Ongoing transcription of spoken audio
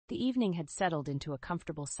The evening had settled into a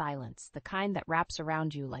comfortable silence, the kind that wraps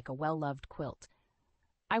around you like a well-loved quilt.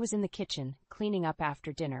 I was in the kitchen, cleaning up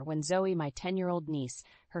after dinner, when Zoe, my 10-year-old niece,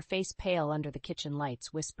 her face pale under the kitchen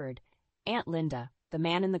lights, whispered, "Aunt Linda, the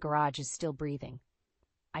man in the garage is still breathing."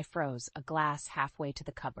 I froze, a glass halfway to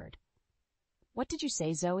the cupboard. "What did you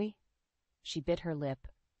say, Zoe?" She bit her lip,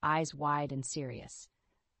 eyes wide and serious.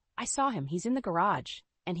 "I saw him. He's in the garage,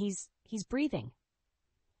 and he's breathing."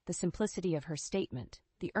 The simplicity of her statement,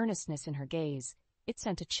 the earnestness in her gaze, it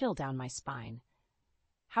sent a chill down my spine.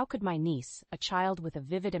 How could my niece, a child with a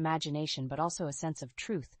vivid imagination but also a sense of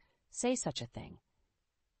truth, say such a thing?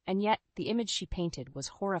 And yet the image she painted was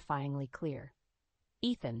horrifyingly clear.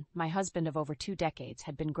 Ethan, my husband of over 2 decades,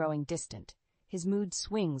 had been growing distant. His mood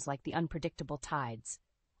swings like the unpredictable tides.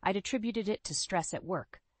 I'd attributed it to stress at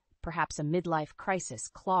work, perhaps a midlife crisis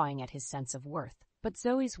clawing at his sense of worth. But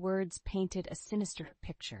Zoe's words painted a sinister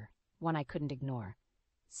picture, one I couldn't ignore.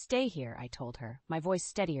 "Stay here," I told her, my voice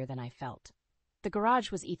steadier than I felt. The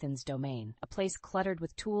garage was Ethan's domain, a place cluttered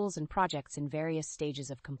with tools and projects in various stages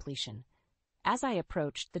of completion. As I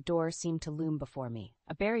approached, the door seemed to loom before me,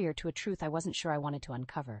 a barrier to a truth I wasn't sure I wanted to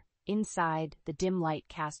uncover. Inside, the dim light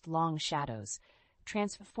cast long shadows,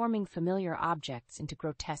 transforming familiar objects into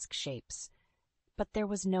grotesque shapes. But there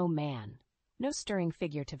was no man, no stirring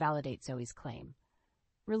figure to validate Zoe's claim.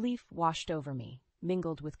 Relief washed over me,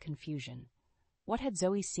 mingled with confusion. What had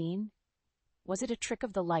Zoe seen? Was it a trick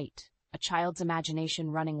of the light, a child's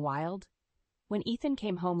imagination running wild? When Ethan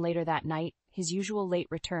came home later that night, his usual late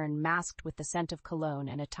return masked with the scent of cologne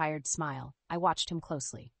and a tired smile, I watched him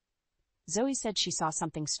closely. "Zoe said she saw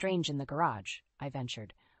something strange in the garage," I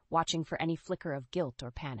ventured, watching for any flicker of guilt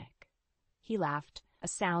or panic. He laughed, a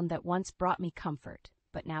sound that once brought me comfort,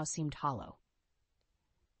 but now seemed hollow.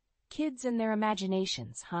 "Kids and their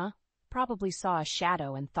imaginations, huh? Probably saw a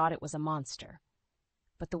shadow and thought it was a monster."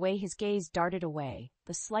 But the way his gaze darted away,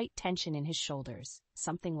 the slight tension in his shoulders,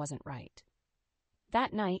 something wasn't right.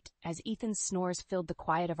 That night, as Ethan's snores filled the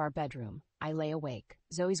quiet of our bedroom, I lay awake,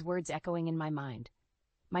 Zoe's words echoing in my mind.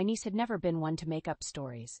 My niece had never been one to make up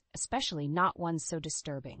stories, especially not ones so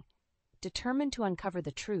disturbing. Determined to uncover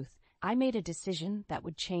the truth, I made a decision that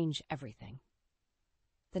would change everything.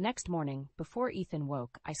 The next morning, before Ethan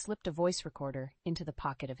woke, I slipped a voice recorder into the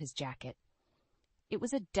pocket of his jacket. It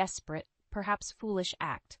was a desperate, perhaps foolish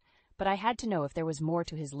act, but I had to know if there was more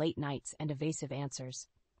to his late nights and evasive answers.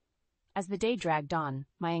 As the day dragged on,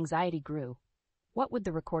 my anxiety grew. What would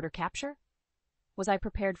the recorder capture? Was I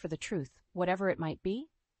prepared for the truth, whatever it might be?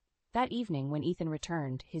 That evening, when Ethan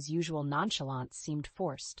returned, his usual nonchalance seemed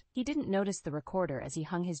forced. He didn't notice the recorder as he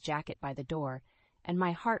hung his jacket by the door, and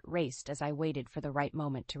my heart raced as I waited for the right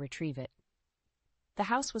moment to retrieve it. The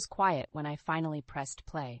house was quiet when I finally pressed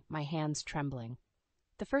play, my hands trembling.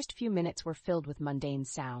 The first few minutes were filled with mundane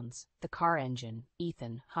sounds, the car engine,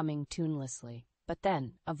 Ethan humming tunelessly. But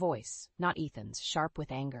then, a voice, not Ethan's, sharp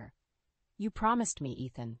with anger. "You promised me,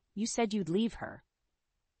 Ethan. You said you'd leave her."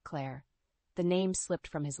 "Claire." The name slipped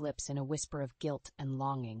from his lips in a whisper of guilt and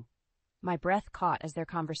longing. My breath caught as their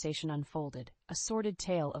conversation unfolded, a sordid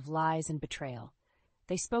tale of lies and betrayal.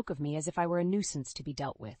 They spoke of me as if I were a nuisance to be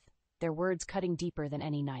dealt with, their words cutting deeper than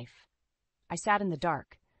any knife. I sat in the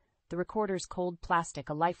dark, the recorder's cold plastic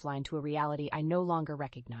a lifeline to a reality I no longer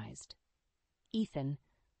recognized. Ethan,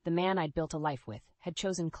 the man I'd built a life with, had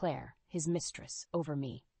chosen Claire, his mistress, over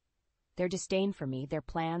me. Their disdain for me, their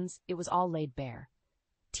plans, it was all laid bare.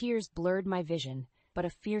 Tears blurred my vision, but a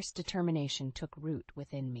fierce determination took root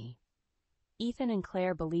within me. Ethan and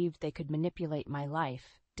Claire believed they could manipulate my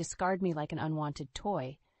life, discard me like an unwanted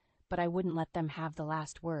toy, but I wouldn't let them have the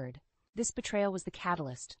last word. This betrayal was the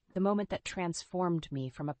catalyst, the moment that transformed me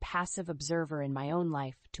from a passive observer in my own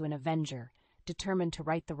life to an avenger, determined to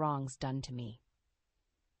right the wrongs done to me.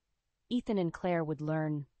 Ethan and Claire would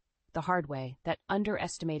learn, the hard way, that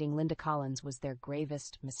underestimating Linda Collins was their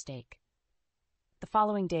gravest mistake. The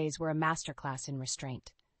following days were a masterclass in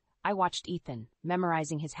restraint. I watched Ethan,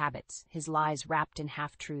 memorizing his habits, his lies wrapped in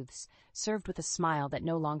half-truths, served with a smile that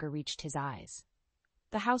no longer reached his eyes.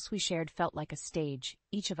 The house we shared felt like a stage,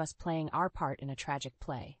 each of us playing our part in a tragic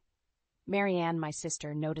play. Marianne, my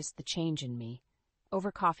sister, noticed the change in me.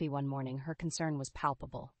 Over coffee one morning, her concern was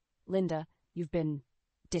palpable. "Linda, you've been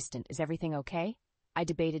distant. Is everything okay?" I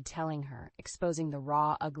debated telling her, exposing the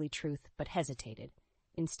raw, ugly truth, but hesitated.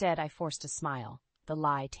 Instead, I forced a smile, the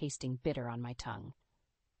lie tasting bitter on my tongue.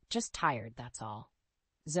 "Just tired, that's all."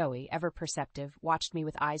 Zoe, ever perceptive, watched me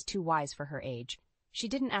with eyes too wise for her age. She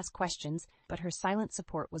didn't ask questions, but her silent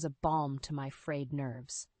support was a balm to my frayed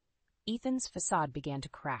nerves. Ethan's facade began to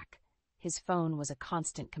crack. His phone was a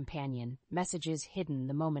constant companion, messages hidden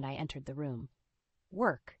the moment I entered the room.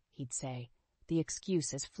 Work, he'd say, the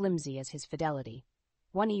excuse as flimsy as his fidelity.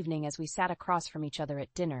 One evening, as we sat across from each other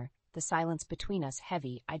at dinner, the silence between us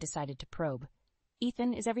heavy, I decided to probe.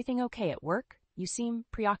 "Ethan, is everything okay at work? You seem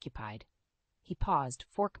preoccupied." He paused,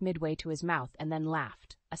 fork midway to his mouth, and then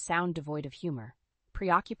laughed, a sound devoid of humor.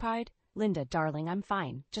 "Preoccupied? Linda, darling, I'm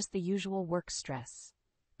fine, just the usual work stress.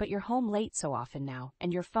 But you're home late so often now,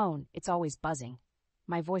 and your phone, it's always buzzing."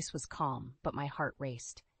 My voice was calm, but my heart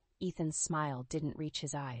raced. Ethan's smile didn't reach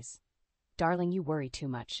his eyes. "Darling, you worry too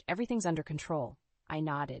much. Everything's under control." I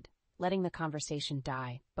nodded, letting the conversation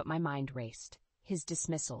die, but my mind raced. His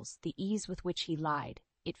dismissals, the ease with which he lied,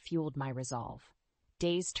 it fueled my resolve.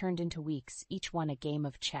 Days turned into weeks, each one a game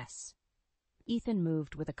of chess. Ethan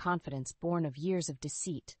moved with a confidence born of years of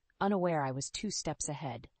deceit, unaware I was 2 steps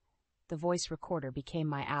ahead. The voice recorder became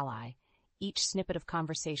my ally, each snippet of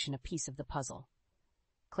conversation a piece of the puzzle.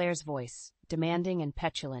 Claire's voice, demanding and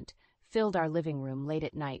petulant, filled our living room late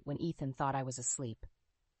at night when Ethan thought I was asleep.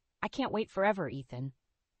 "I can't wait forever, Ethan.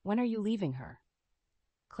 When are you leaving her?"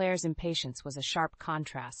 Claire's impatience was a sharp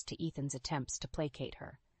contrast to Ethan's attempts to placate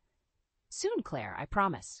her. "Soon, Claire, I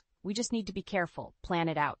promise. We just need to be careful, plan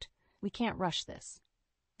it out. We can't rush this."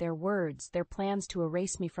 Their words, their plans to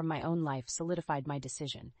erase me from my own life solidified my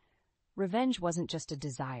decision. Revenge wasn't just a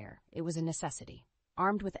desire, it was a necessity.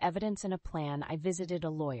 Armed with evidence and a plan, I visited a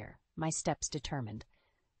lawyer, my steps determined.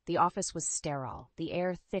 The office was sterile, the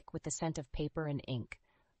air thick with the scent of paper and ink.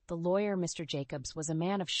 The lawyer, Mr. Jacobs, was a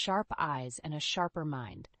man of sharp eyes and a sharper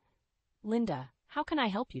mind. "Linda, how can I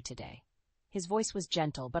help you today?" His voice was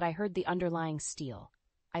gentle, but I heard the underlying steel.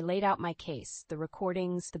 I laid out my case, the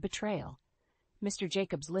recordings, the betrayal. Mr.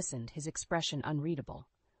 Jacobs listened, his expression unreadable.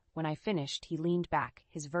 When I finished, he leaned back,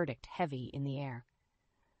 his verdict heavy in the air.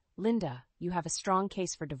 "Linda, you have a strong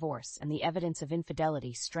case for divorce, and the evidence of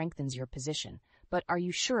infidelity strengthens your position. But are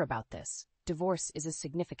you sure about this? Divorce is a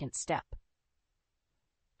significant step."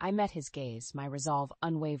 I met his gaze, my resolve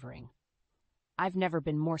unwavering. "I've never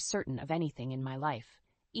been more certain of anything in my life.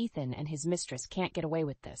 Ethan and his mistress can't get away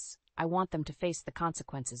with this. I want them to face the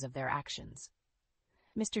consequences of their actions."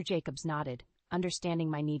 Mr. Jacobs nodded, understanding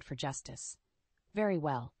my need for justice. "Very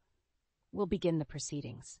well. We'll begin the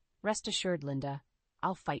proceedings. Rest assured, Linda,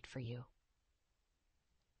 I'll fight for you."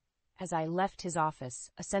 As I left his office,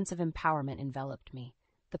 a sense of empowerment enveloped me.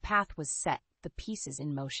 The path was set, the pieces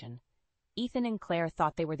in motion. Ethan and Claire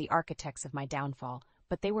thought they were the architects of my downfall,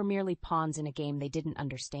 but they were merely pawns in a game they didn't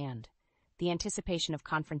understand. The anticipation of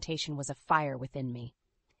confrontation was a fire within me.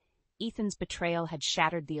 Ethan's betrayal had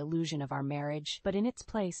shattered the illusion of our marriage, but in its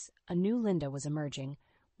place, a new Linda was emerging,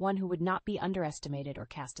 one who would not be underestimated or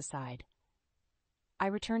cast aside. I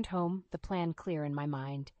returned home, the plan clear in my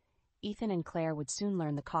mind. Ethan and Claire would soon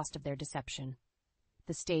learn the cost of their deception.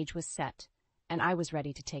 The stage was set, and I was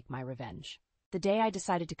ready to take my revenge. The day I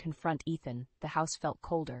decided to confront Ethan, the house felt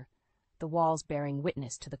colder, the walls bearing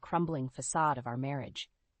witness to the crumbling facade of our marriage.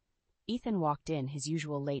 Ethan walked in, his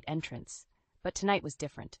usual late entrance, but tonight was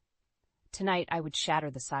different. Tonight I would shatter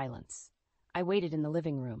the silence. I waited in the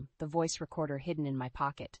living room, the voice recorder hidden in my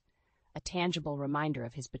pocket, a tangible reminder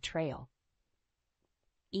of his betrayal.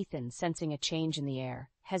 Ethan, sensing a change in the air,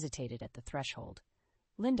 hesitated at the threshold.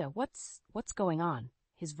 "Linda, what's going on?"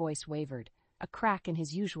 His voice wavered, a crack in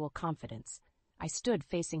his usual confidence. I stood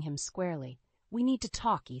facing him squarely. "We need to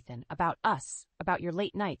talk, Ethan, about us, about your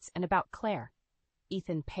late nights, and about Claire."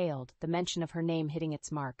 Ethan paled, the mention of her name hitting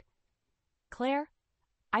its mark. "Claire?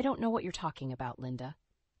 I don't know what you're talking about, Linda."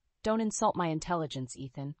 "Don't insult my intelligence,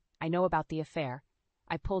 Ethan. I know about the affair."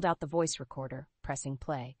 I pulled out the voice recorder, pressing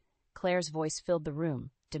play. Claire's voice filled the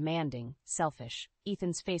room, demanding, selfish.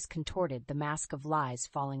 Ethan's face contorted, the mask of lies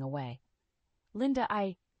falling away. "Linda,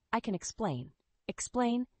 I can explain.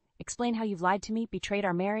 Explain how you've lied to me, betrayed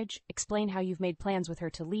our marriage, explain how you've made plans with her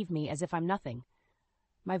to leave me as if I'm nothing."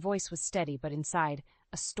 My voice was steady, but inside,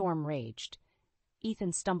 a storm raged.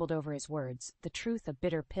 Ethan stumbled over his words, the truth a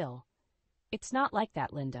bitter pill. "It's not like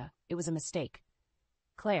that, Linda. It was a mistake."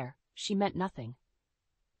 "Claire, she meant nothing."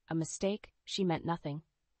 "A mistake? She meant nothing?"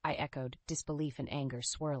 I echoed, disbelief and anger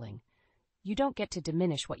swirling. "You don't get to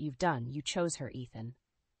diminish what you've done. You chose her, Ethan."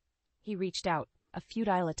 He reached out, a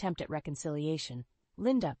futile attempt at reconciliation.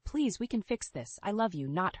 "Linda, please, we can fix this. I love you,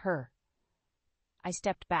 not her." I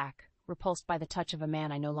stepped back, repulsed by the touch of a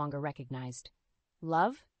man I no longer recognized.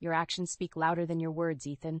 "Love? Your actions speak louder than your words,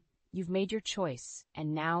 Ethan. You've made your choice,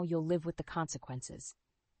 and now you'll live with the consequences."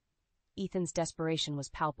 Ethan's desperation was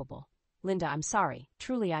palpable. "Linda, I'm sorry.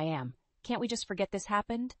 Truly I am. Can't we just forget this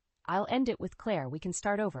happened? I'll end it with Claire. We can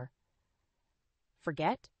start over."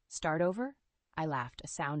 "Forget? Start over?" I laughed, a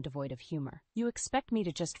sound devoid of humor. "You expect me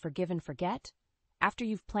to just forgive and forget? After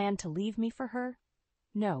you've planned to leave me for her?"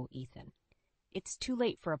 No, Ethan. It's too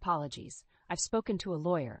late for apologies. I've spoken to a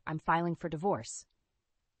lawyer. I'm filing for divorce.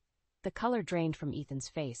 The color drained from Ethan's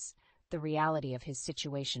face, the reality of his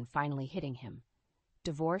situation finally hitting him.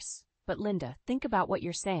 Divorce? But Linda, think about what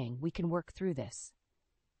you're saying. We can work through this.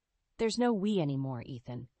 There's no we anymore,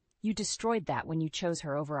 Ethan. You destroyed that when you chose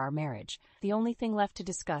her over our marriage. The only thing left to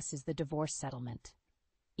discuss is the divorce settlement.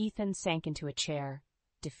 Ethan sank into a chair,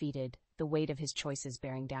 defeated, the weight of his choices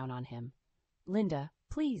bearing down on him. Linda,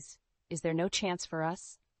 please, is there no chance for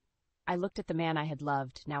us? I looked at the man I had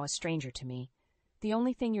loved, now a stranger to me. The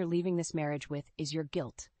only thing you're leaving this marriage with is your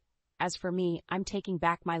guilt. As for me, I'm taking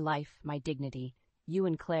back my life, my dignity. You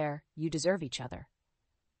and Claire, you deserve each other.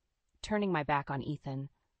 Turning my back on Ethan,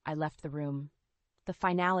 I left the room, the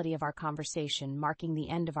finality of our conversation marking the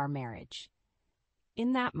end of our marriage.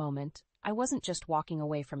 In that moment, I wasn't just walking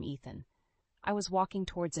away from Ethan. I was walking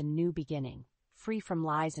towards a new beginning, free from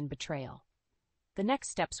lies and betrayal. The next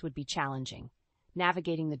steps would be challenging,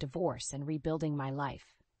 navigating the divorce and rebuilding my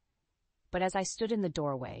life. But as I stood in the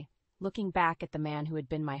doorway, looking back at the man who had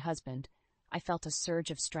been my husband, I felt a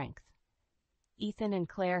surge of strength. Ethan and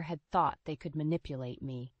Claire had thought they could manipulate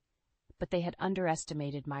me, but they had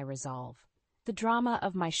underestimated my resolve. The drama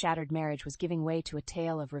of my shattered marriage was giving way to a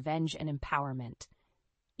tale of revenge and empowerment.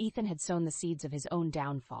 Ethan had sown the seeds of his own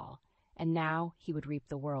downfall, and now he would reap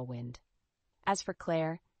the whirlwind. As for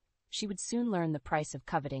Claire, she would soon learn the price of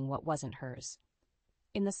coveting what wasn't hers.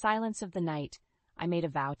 In the silence of the night, I made a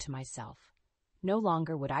vow to myself. No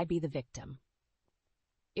longer would I be the victim.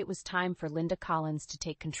 It was time for Linda Collins to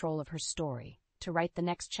take control of her story, to write the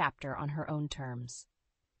next chapter on her own terms.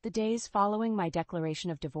 The days following my declaration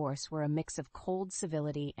of divorce were a mix of cold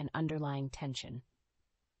civility and underlying tension.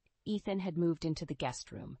 Ethan had moved into the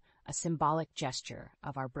guest room, a symbolic gesture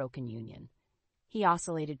of our broken union. He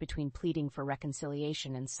oscillated between pleading for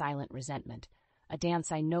reconciliation and silent resentment, a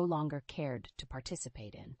dance I no longer cared to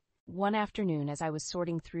participate in. One afternoon, as I was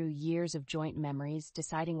sorting through years of joint memories,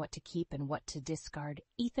 deciding what to keep and what to discard,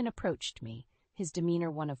 Ethan approached me, his demeanor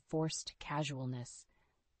one of forced casualness.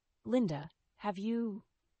 Linda, have you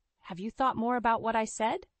thought more about what I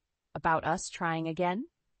said? About us trying again?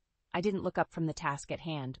 I didn't look up from the task at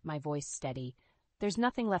hand, my voice steady. There's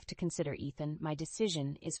nothing left to consider, Ethan. My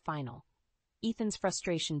decision is final. Ethan's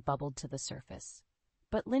frustration bubbled to the surface.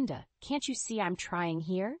 But Linda, can't you see I'm trying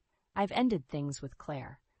here? I've ended things with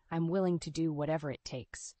Claire. I'm willing to do whatever it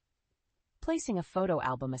takes. Placing a photo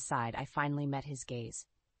album aside, I finally met his gaze.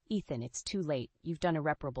 Ethan, it's too late. You've done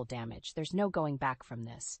irreparable damage. There's no going back from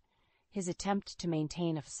this. His attempt to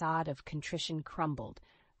maintain a facade of contrition crumbled,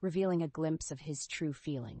 revealing a glimpse of his true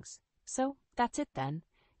feelings. So, that's it then.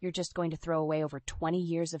 You're just going to throw away over 20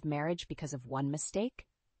 years of marriage because of one mistake?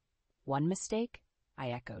 One mistake? I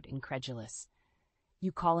echoed, incredulous.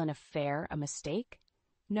 You call an affair a mistake?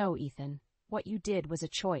 No, Ethan. What you did was a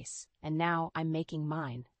choice, and now I'm making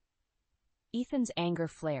mine. Ethan's anger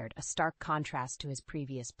flared, a stark contrast to his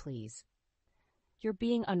previous pleas. You're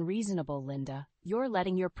being unreasonable, Linda. You're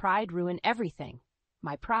letting your pride ruin everything.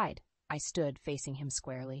 My pride. I stood, facing him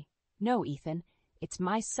squarely. No, Ethan. It's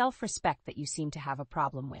my self-respect that you seem to have a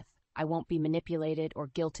problem with. I won't be manipulated or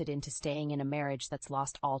guilted into staying in a marriage that's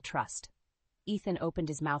lost all trust. Ethan opened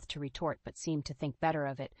his mouth to retort but seemed to think better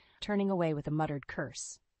of it, turning away with a muttered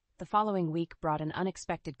curse. The following week brought an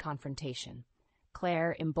unexpected confrontation.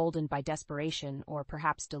 Claire, emboldened by desperation or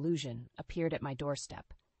perhaps delusion, appeared at my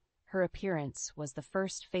doorstep. Her appearance was the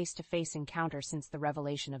first face-to-face encounter since the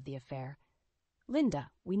revelation of the affair.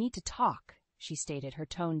 Linda, we need to talk, she stated, her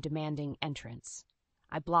tone demanding entrance.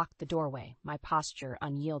 I blocked the doorway, my posture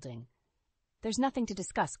unyielding. There's nothing to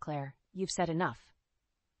discuss, Claire. You've said enough.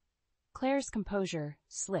 Claire's composure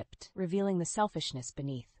slipped, revealing the selfishness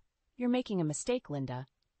beneath. You're making a mistake, Linda.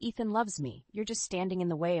 Ethan loves me. You're just standing in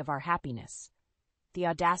the way of our happiness. The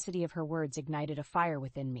audacity of her words ignited a fire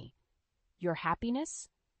within me. Your happiness?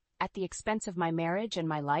 At the expense of my marriage and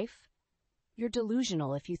my life? You're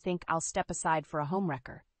delusional if you think I'll step aside for a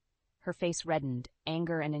homewrecker. Her face reddened,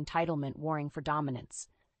 anger and entitlement warring for dominance.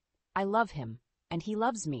 I love him, and he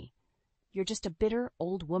loves me. You're just a bitter,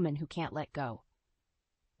 old woman who can't let go.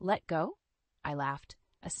 Let go? I laughed,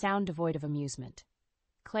 a sound devoid of amusement.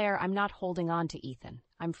 Claire, I'm not holding on to Ethan.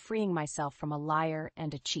 I'm freeing myself from a liar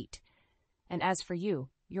and a cheat. And as for you,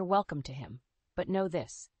 you're welcome to him. But know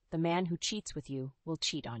this, the man who cheats with you will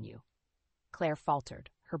cheat on you. Claire faltered,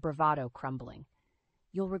 her bravado crumbling.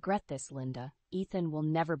 You'll regret this, Linda. Ethan will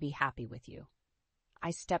never be happy with you.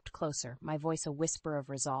 I stepped closer, my voice a whisper of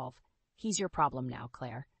resolve. He's your problem now,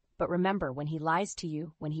 Claire. But remember, when he lies to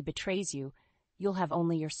you, when he betrays you, you'll have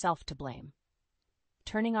only yourself to blame.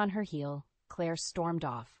 Turning on her heel, Claire stormed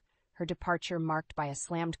off, her departure marked by a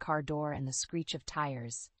slammed car door and the screech of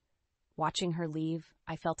tires. Watching her leave,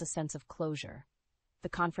 I felt a sense of closure. The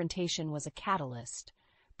confrontation was a catalyst,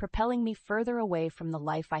 propelling me further away from the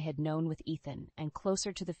life I had known with Ethan and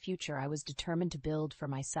closer to the future I was determined to build for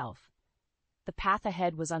myself. The path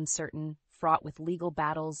ahead was uncertain, fraught with legal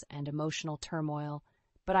battles and emotional turmoil,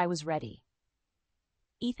 but I was ready.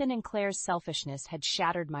 Ethan and Claire's selfishness had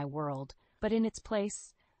shattered my world, but in its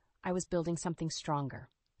place, I was building something stronger,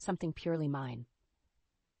 something purely mine.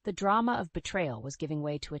 The drama of betrayal was giving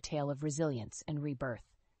way to a tale of resilience and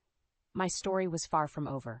rebirth. My story was far from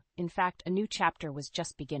over. In fact, a new chapter was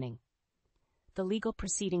just beginning. The legal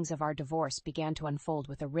proceedings of our divorce began to unfold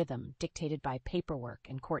with a rhythm dictated by paperwork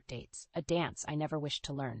and court dates, a dance I never wished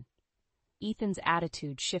to learn. Ethan's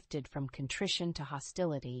attitude shifted from contrition to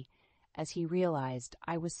hostility as he realized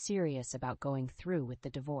I was serious about going through with the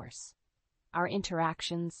divorce. Our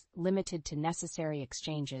interactions, limited to necessary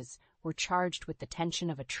exchanges, were charged with the tension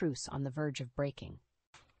of a truce on the verge of breaking.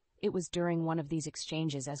 It was during one of these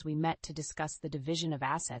exchanges, as we met to discuss the division of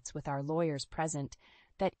assets with our lawyers present,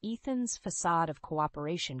 that Ethan's facade of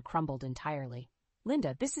cooperation crumbled entirely.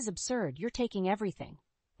 "Linda, this is absurd. You're taking everything.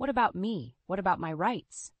 What about me? What about my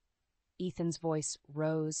rights?" Ethan's voice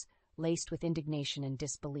rose, laced with indignation and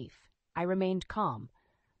disbelief. I remained calm,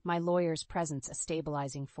 my lawyer's presence a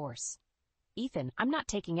stabilizing force. "Ethan, I'm not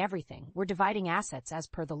taking everything. We're dividing assets as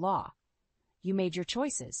per the law. You made your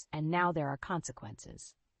choices, and now there are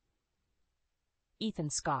consequences." Ethan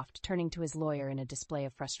scoffed, turning to his lawyer in a display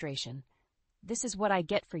of frustration. "This is what I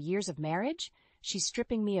get for years of marriage? She's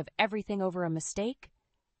stripping me of everything over a mistake?"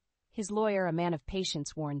 His lawyer, a man of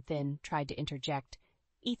patience worn thin, tried to interject.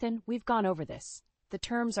 "Ethan, we've gone over this. The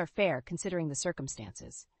terms are fair considering the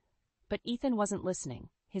circumstances." But Ethan wasn't listening,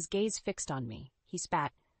 his gaze fixed on me. He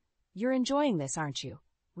spat. "You're enjoying this, aren't you?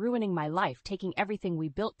 Ruining my life, taking everything we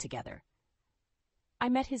built together." I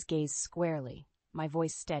met his gaze squarely, my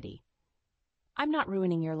voice steady. "I'm not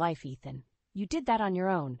ruining your life, Ethan. You did that on your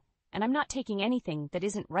own, and I'm not taking anything that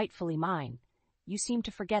isn't rightfully mine. You seem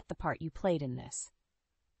to forget the part you played in this."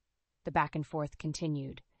 The back and forth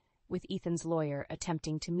continued, with Ethan's lawyer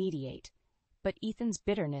attempting to mediate, but Ethan's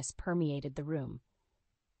bitterness permeated the room.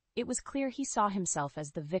 It was clear he saw himself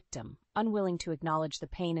as the victim, unwilling to acknowledge the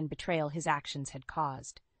pain and betrayal his actions had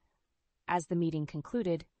caused. As the meeting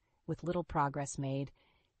concluded, with little progress made,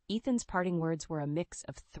 Ethan's parting words were a mix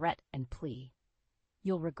of threat and plea.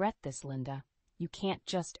 "You'll regret this, Linda. You can't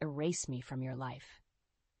just erase me from your life."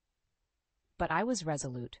 But I was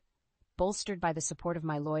resolute, bolstered by the support of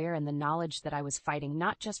my lawyer and the knowledge that I was fighting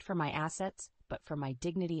not just for my assets, but for my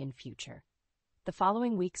dignity and future. The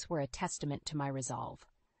following weeks were a testament to my resolve.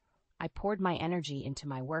 I poured my energy into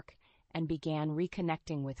my work and began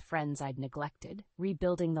reconnecting with friends I'd neglected,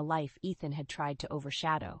 rebuilding the life Ethan had tried to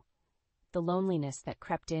overshadow. The loneliness that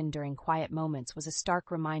crept in during quiet moments was a stark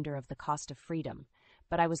reminder of the cost of freedom,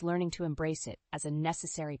 but I was learning to embrace it as a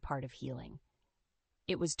necessary part of healing.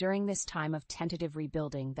 It was during this time of tentative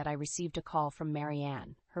rebuilding that I received a call from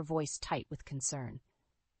Marianne, her voice tight with concern.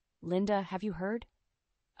 "Linda, have you heard?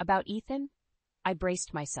 About Ethan?" I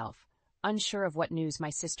braced myself, unsure of what news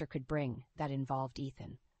my sister could bring that involved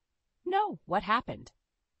Ethan. "No, what happened?"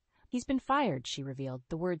 "He's been fired," she revealed,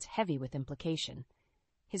 the words heavy with implication.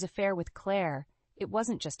 "His affair with Claire, it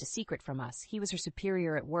wasn't just a secret from us. He was her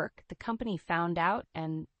superior at work. The company found out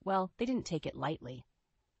and, well, they didn't take it lightly."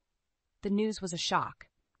 The news was a shock,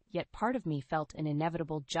 yet part of me felt an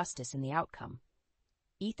inevitable justice in the outcome.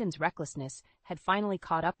 Ethan's recklessness had finally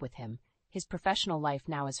caught up with him, his professional life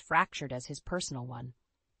now as fractured as his personal one.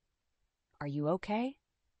 "Are you okay?"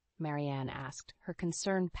 Marianne asked, her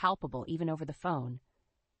concern palpable even over the phone.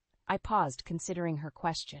 I paused, considering her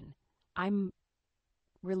question. I'm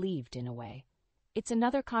relieved in a way. It's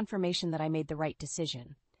another confirmation that I made the right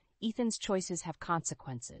decision. Ethan's choices have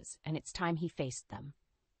consequences, and it's time he faced them.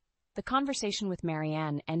 The conversation with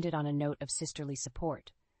Marianne ended on a note of sisterly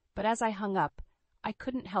support, but as I hung up, I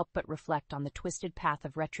couldn't help but reflect on the twisted path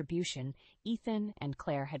of retribution Ethan and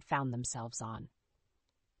Claire had found themselves on.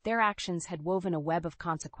 Their actions had woven a web of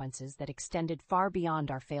consequences that extended far beyond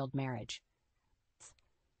our failed marriage.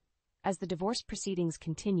 As the divorce proceedings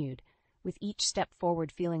continued, with each step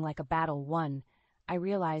forward feeling like a battle won, I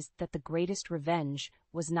realized that the greatest revenge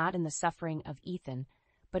was not in the suffering of Ethan,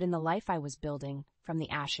 but in the life I was building from the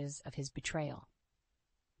ashes of his betrayal.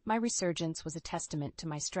 My resurgence was a testament to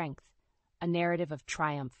my strength, a narrative of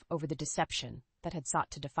triumph over the deception that had sought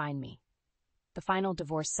to define me. The final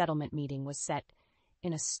divorce settlement meeting was set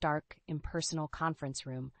in a stark, impersonal conference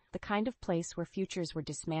room, the kind of place where futures were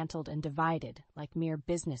dismantled and divided like mere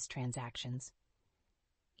business transactions.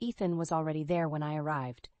 Ethan was already there when I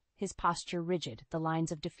arrived, his posture rigid, the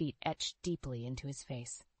lines of defeat etched deeply into his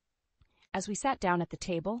face. As we sat down at the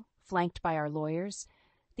table, flanked by our lawyers,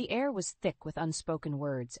 the air was thick with unspoken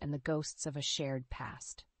words and the ghosts of a shared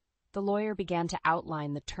past. The lawyer began to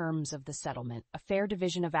outline the terms of the settlement, a fair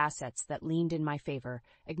division of assets that leaned in my favor,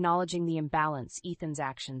 acknowledging the imbalance Ethan's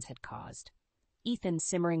actions had caused. Ethan,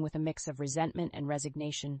 simmering with a mix of resentment and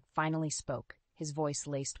resignation, finally spoke, his voice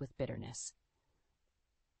laced with bitterness.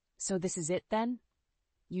 "So this is it, then?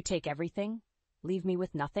 You take everything? Leave me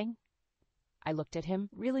with nothing?" I looked at him,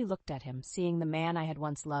 really looked at him, seeing the man I had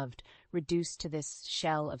once loved, reduced to this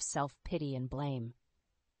shell of self-pity and blame.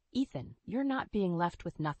 "Ethan, you're not being left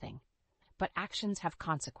with nothing. But actions have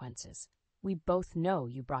consequences. We both know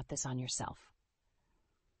you brought this on yourself."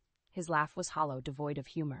 His laugh was hollow, devoid of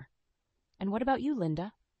humor. "And what about you,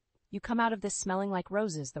 Linda? You come out of this smelling like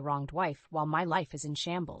roses, the wronged wife, while my life is in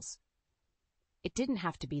shambles." "It didn't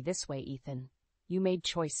have to be this way, Ethan. You made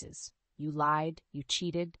choices. You lied, you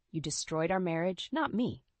cheated, you destroyed our marriage, not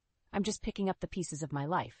me. I'm just picking up the pieces of my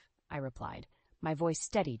life," I replied, my voice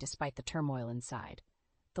steady despite the turmoil inside.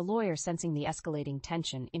 The lawyer, sensing the escalating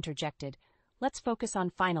tension, interjected, "Let's focus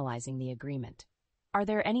on finalizing the agreement. Are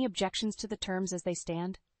there any objections to the terms as they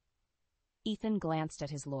stand?" Ethan glanced at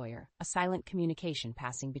his lawyer, a silent communication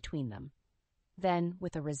passing between them. Then,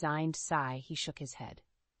 with a resigned sigh, he shook his head.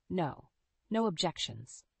 No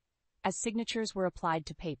objections. As signatures were applied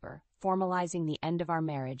to paper, formalizing the end of our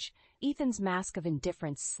marriage, Ethan's mask of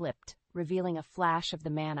indifference slipped, revealing a flash of the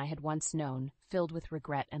man I had once known, filled with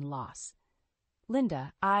regret and loss.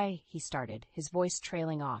 "Linda, he started, his voice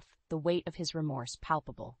trailing off, the weight of his remorse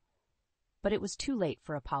palpable. But it was too late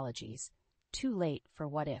for apologies, too late for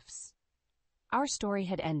what-ifs. Our story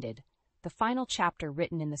had ended, the final chapter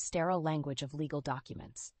written in the sterile language of legal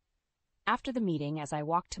documents. After the meeting, as I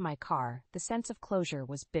walked to my car, the sense of closure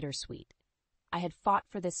was bittersweet. I had fought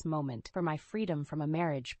for this moment, for my freedom from a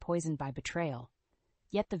marriage poisoned by betrayal.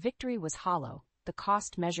 Yet the victory was hollow, the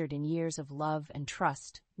cost measured in years of love and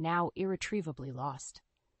trust, now irretrievably lost.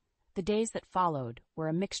 The days that followed were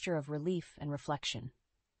a mixture of relief and reflection.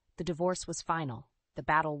 The divorce was final, the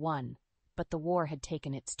battle won, but the war had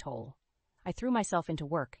taken its toll. I threw myself into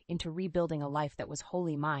work, into rebuilding a life that was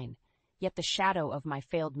wholly mine, yet the shadow of my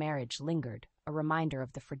failed marriage lingered, a reminder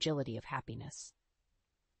of the fragility of happiness.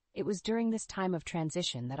 It was during this time of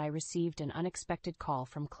transition that I received an unexpected call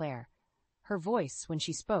from Claire. Her voice, when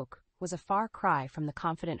she spoke, was a far cry from the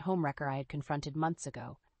confident homewrecker I had confronted months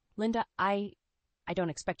ago. "Linda, I don't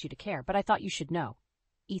expect you to care, but I thought you should know.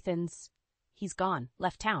 He's gone,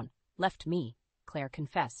 left town, left me," Claire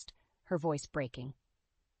confessed, her voice breaking.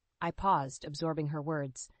 I paused, absorbing her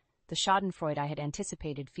words, the schadenfreude I had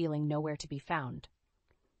anticipated feeling nowhere to be found.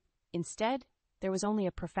 Instead, there was only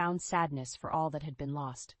a profound sadness for all that had been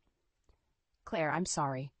lost. "Claire, I'm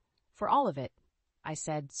sorry. For all of it," I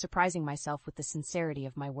said, surprising myself with the sincerity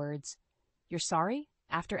of my words. "You're sorry?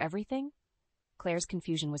 After everything?" Claire's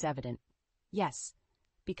confusion was evident. "Yes,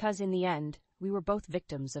 because in the end, we were both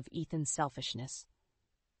victims of Ethan's selfishness.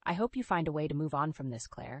 I hope you find a way to move on from this,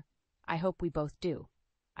 Claire. I hope we both do,"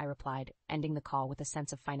 I replied, ending the call with a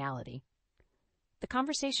sense of finality. The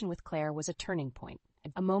conversation with Claire was a turning point,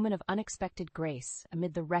 a moment of unexpected grace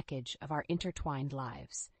amid the wreckage of our intertwined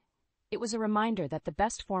lives. It was a reminder that the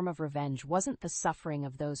best form of revenge wasn't the suffering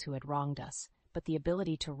of those who had wronged us, but the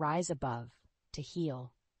ability to rise above, to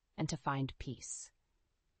heal, and to find peace.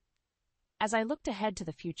 As I looked ahead to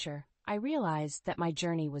the future, I realized that my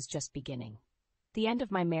journey was just beginning. The end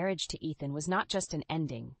of my marriage to Ethan was not just an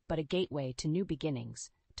ending, but a gateway to new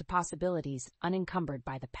beginnings, to possibilities unencumbered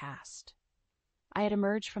by the past. I had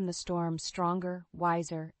emerged from the storm stronger,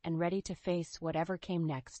 wiser, and ready to face whatever came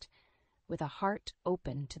next, with a heart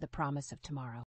open to the promise of tomorrow.